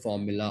use the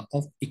formula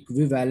of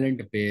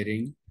equivalent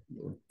bearing.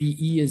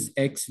 PE is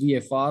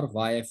XVFR,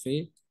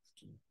 YFA.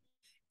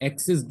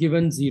 X is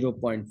given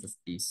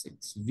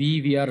 0.56.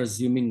 V, we are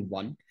assuming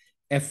 1.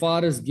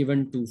 FR is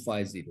given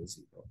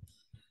 2500.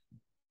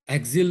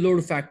 Axial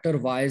load factor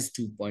Y is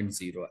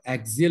 2.0.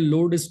 Axial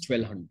load is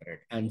 1200.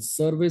 And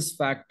service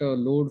factor,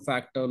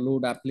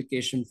 load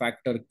application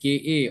factor,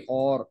 KA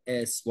or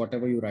S,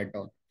 whatever you write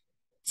down,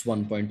 it's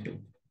 1.2.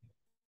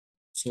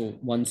 So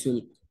once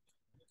you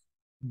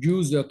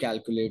use your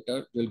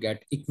calculator, you'll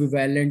get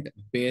equivalent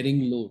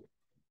bearing load,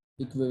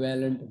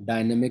 equivalent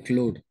dynamic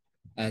load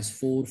as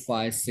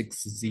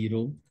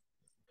 4560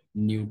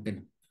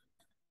 Newton.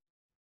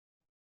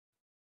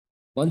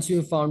 Once you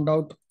have found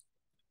out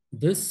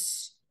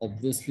this,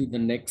 obviously the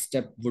next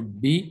step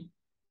would be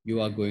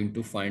you are going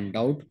to find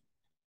out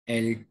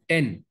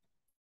L10.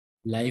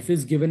 Life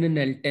is given in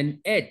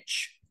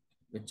L10H,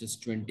 which is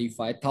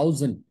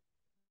 25,000,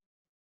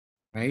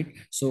 right?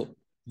 So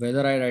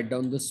whether I write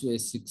down this way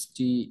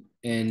 60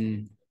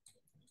 N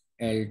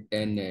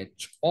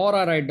L10H or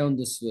I write down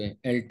this way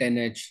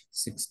L10H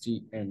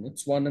 60N,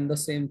 it's one and the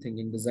same thing.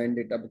 In design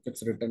data book,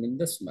 it's written in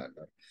this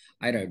manner.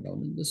 I write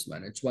down in this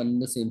manner. It's one and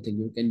the same thing.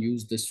 You can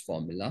use this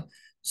formula.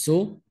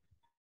 So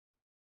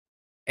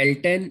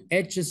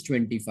L10H is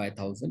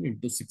 25,000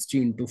 into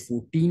 60 into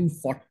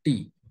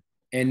 1440.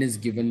 N is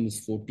given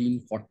as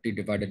 1440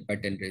 divided by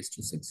 10 raised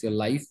to 6. Your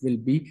life will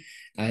be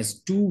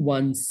as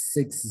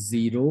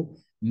 2160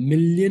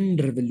 million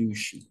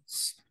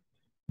revolutions.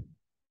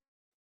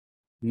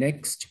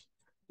 Next,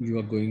 you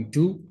are going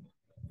to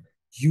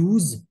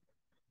use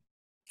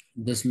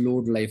this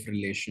load life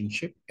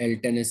relationship.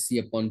 L10 is C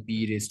upon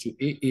P raised to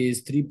A. A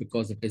is 3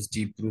 because it is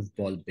G-proof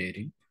ball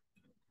bearing,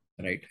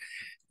 right?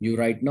 You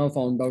right now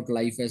found out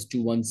life as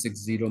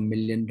 2160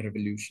 million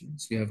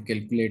revolutions. You have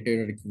calculated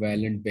an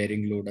equivalent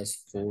bearing load as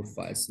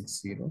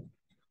 4560,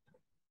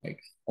 right?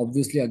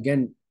 Obviously,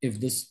 again, if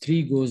this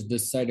 3 goes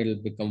this side, it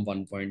will become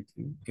 1.3.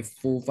 If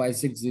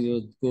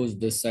 4560 goes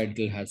this side,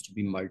 it has to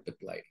be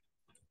multiplied.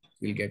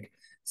 We'll get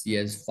C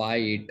as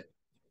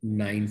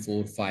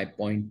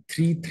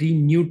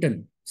 58945.33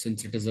 Newton.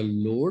 Since it is a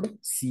load,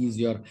 C is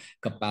your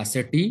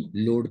capacity,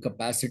 load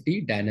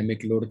capacity,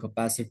 dynamic load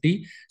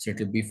capacity. So it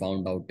will be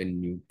found out in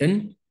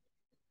Newton.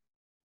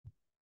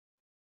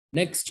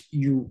 Next,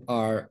 you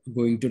are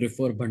going to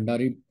refer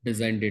Bhandari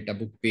Design Data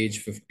Book,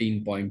 page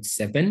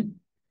 15.7.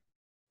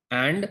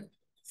 And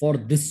for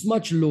this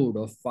much load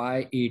of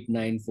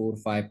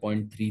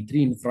 58945.33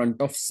 in front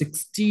of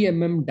 60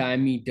 mm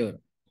diameter,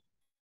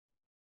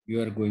 you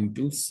are going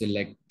to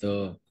select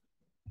the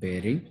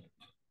bearing.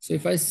 So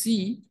if I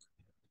see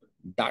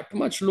that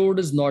much load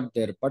is not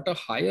there, but a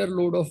higher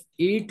load of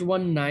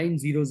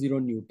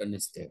 81900 Newton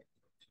is there.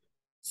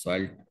 So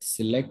I'll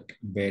select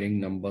bearing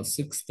number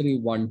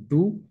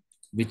 6312,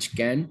 which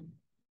can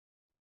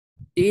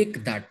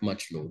take that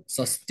much load,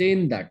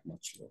 sustain that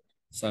much load.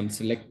 So I'm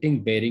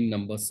selecting bearing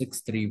number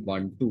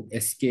 6312,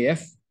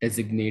 SKF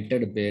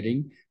designated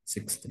bearing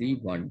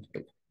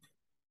 6312.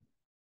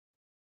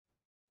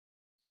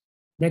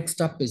 Next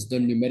up is the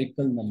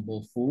numerical number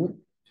 4,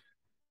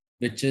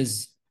 which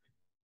is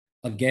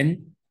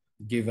again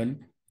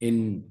given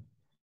in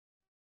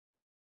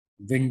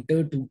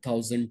winter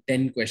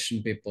 2010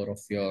 question paper of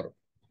your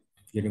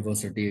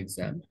university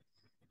exam.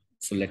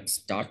 So let's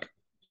start.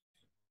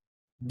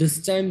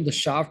 This time the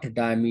shaft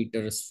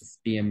diameter is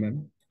 50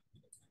 mm.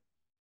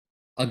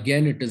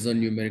 Again, it is a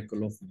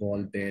numerical of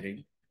ball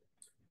bearing.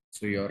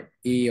 So your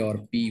A or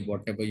P,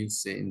 whatever you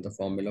say in the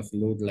formula of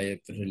load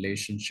life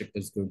relationship,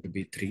 is going to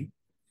be 3.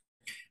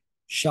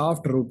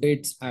 Shaft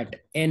rotates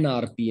at n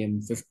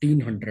RPM,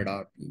 1500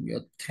 RPM.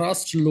 Your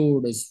thrust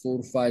load is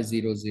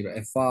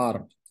 4500.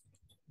 FR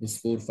is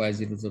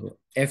 4500.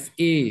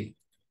 FA,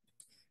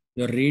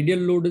 your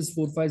radial load is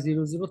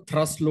 4500.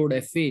 Thrust load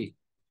FA,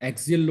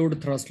 axial load,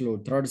 thrust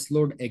load,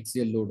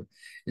 axial load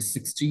is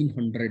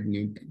 1600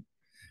 Newton.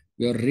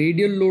 Your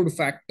radial load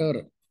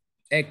factor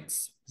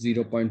X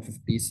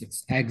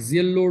 0.56,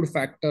 axial load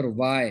factor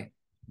Y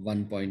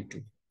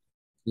 1.2.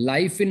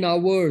 Life in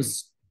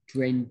hours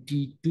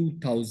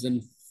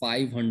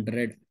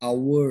 22,500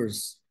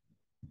 hours.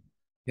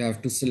 You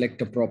have to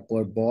select a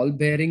proper ball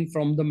bearing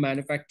from the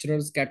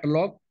manufacturer's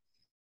catalog.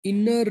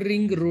 Inner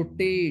ring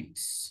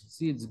rotates.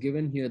 See, it's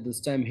given here.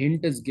 This time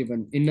hint is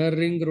given. Inner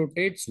ring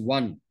rotates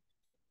 1.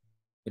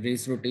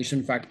 Race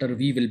rotation factor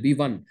V will be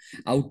 1.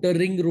 Outer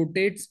ring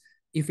rotates.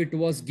 If it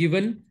was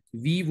given,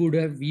 we would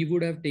have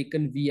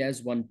taken V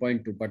as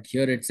 1.2. But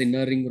here it's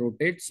inner ring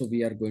rotates. So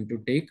we are going to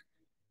take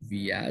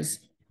V as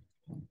 1.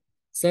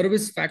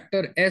 Service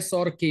factor S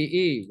or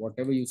KA,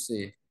 whatever you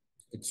say,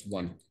 it's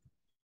 1.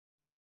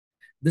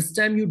 This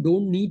time you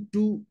don't need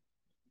to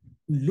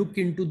look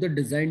into the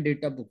design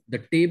data book. The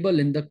table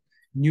in the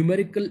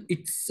numerical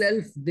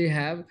itself, they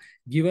have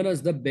given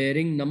us the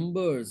bearing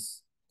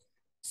numbers.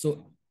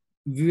 So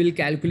we will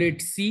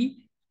calculate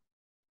C,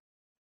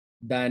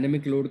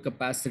 dynamic load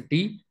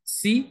capacity,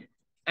 C,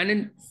 and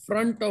in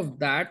front of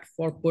that,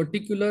 for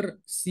particular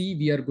C,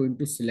 we are going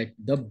to select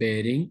the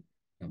bearing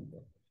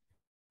number,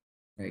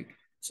 right?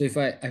 So if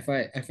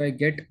I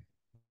get,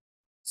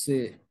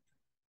 say,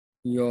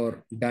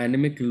 your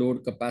dynamic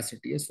load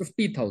capacity is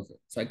 50,000.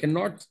 So I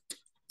cannot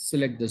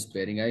select this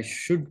bearing. I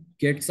should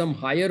get some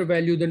higher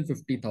value than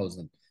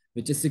 50,000,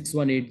 which is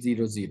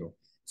 61800.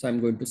 So I'm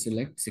going to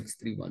select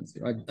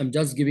 6310. I'm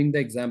just giving the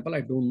example.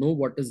 I don't know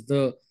what is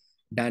the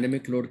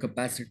dynamic load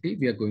capacity.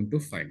 We are going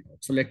to find out.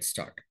 So let's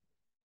start.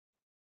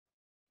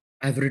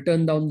 I've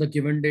written down the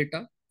given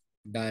data,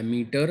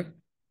 diameter,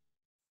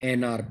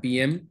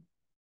 NRPM,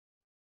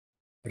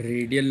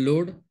 radial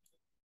load,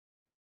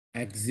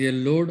 axial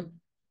load,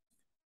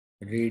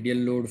 radial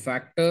load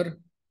factor,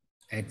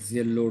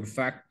 axial load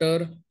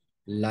factor,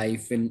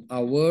 life in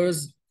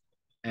hours,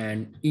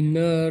 and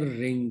inner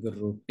ring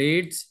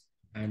rotates,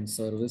 and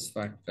service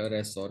factor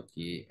S or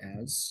K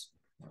as.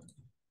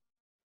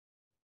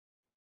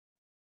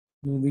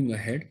 Moving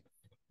ahead.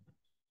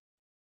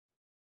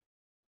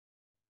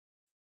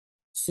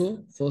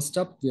 So first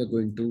up, we are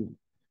going to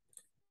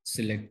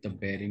select the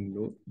bearing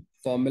load.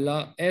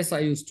 Formula S I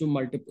used to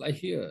multiply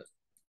here,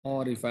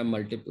 or if I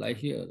multiply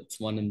here, it's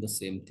one and the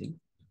same thing,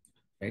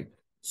 right?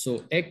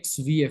 So X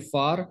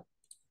VFR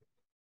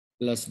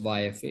plus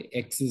YFA.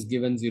 X is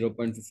given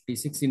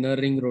 0.56, inner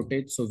ring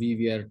rotate, so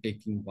we are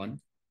taking 1.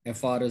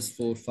 FR is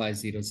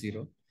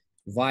 4500.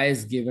 Y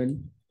is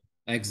given,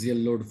 axial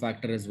load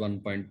factor is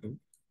 1.2.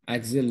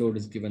 Axial load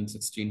is given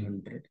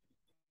 1600,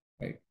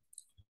 right?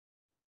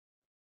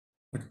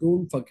 But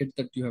don't forget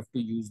that you have to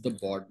use the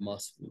board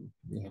mass rule.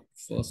 You have to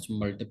first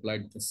multiply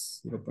this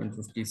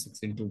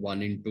 0.56 into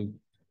 1 into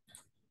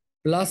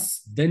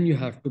plus, then you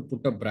have to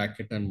put a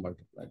bracket and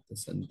multiply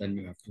this, and then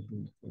you have to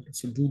do it.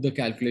 So do the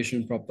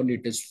calculation properly.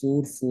 It is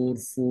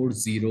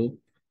 4440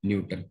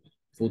 Newton,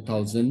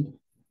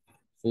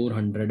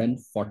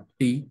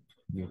 4440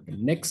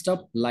 Newton. Next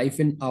up, life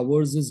in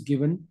hours is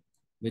given,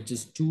 which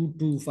is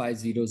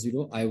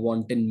 22500. I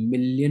want in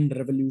million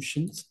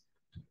revolutions.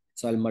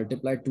 So I'll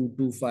multiply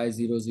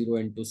 22500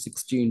 into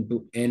 60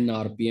 into n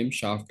RPM,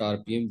 shaft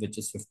RPM, which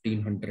is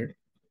 1500,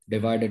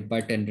 divided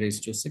by 10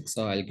 raised to 6.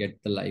 So I'll get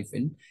the life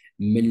in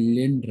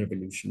million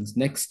revolutions.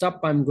 Next up,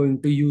 I'm going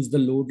to use the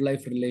load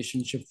life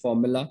relationship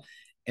formula.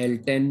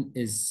 L10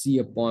 is C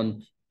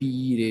upon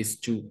P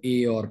raised to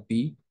A or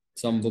P.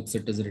 Some books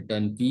it is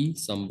written P,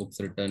 some books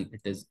written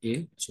it is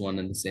A. It's one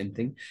and the same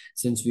thing.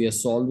 Since we are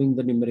solving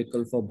the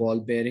numerical for ball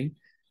bearing,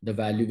 the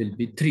value will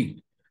be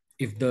 3.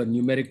 If the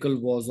numerical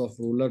was of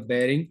roller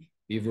bearing,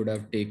 we would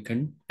have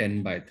taken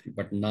 10 by 3.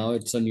 But now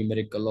it's a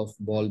numerical of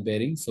ball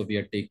bearing, so we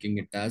are taking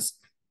it as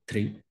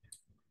 3.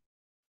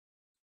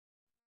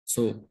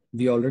 So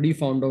we already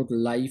found out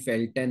life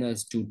L10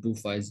 as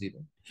 2250.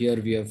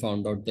 Here we have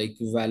found out the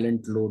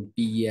equivalent load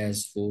P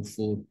as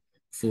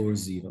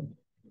 4440,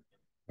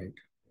 right?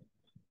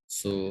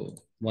 So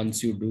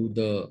once you do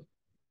the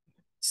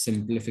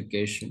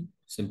simplification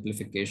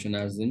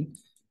as in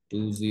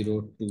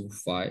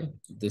 2025,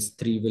 this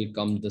 3 will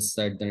come this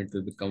side, then it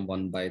will become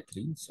 1 by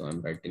 3. So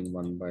I'm writing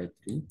 1 by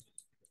 3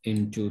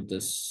 into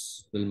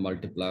this, will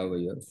multiply over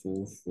here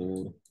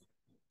 4440.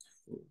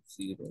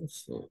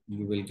 So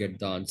you will get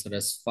the answer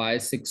as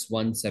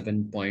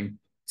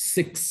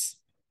 5617.6.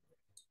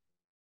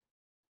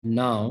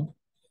 Now,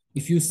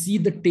 if you see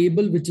the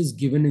table which is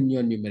given in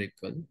your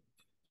numerical,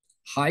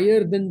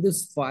 higher than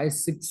this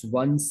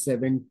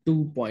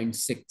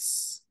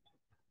 56172.6,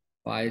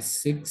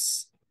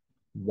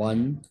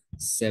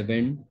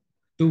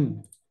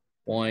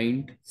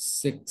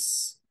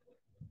 56172.6,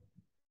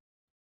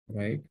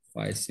 right?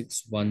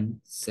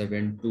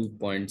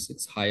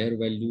 56172.6. Higher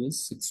value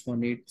is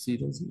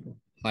 61800.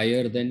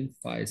 Higher than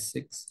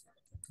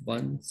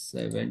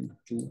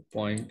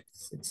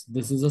 5617.6.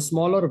 This is a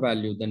smaller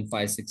value than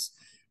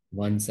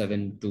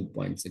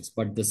 56172.6,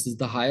 but this is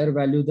the higher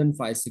value than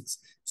 56.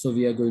 So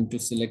we are going to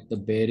select the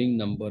bearing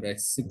number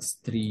as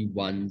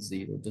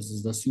 6310. This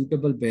is the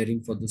suitable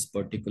bearing for this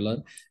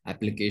particular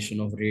application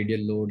of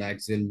radial load,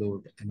 axial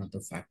load, and other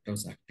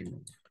factors acting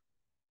on it.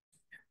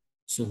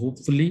 So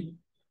hopefully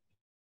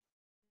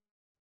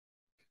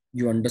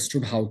you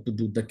understood how to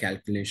do the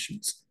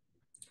calculations.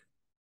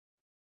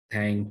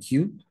 Thank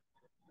you.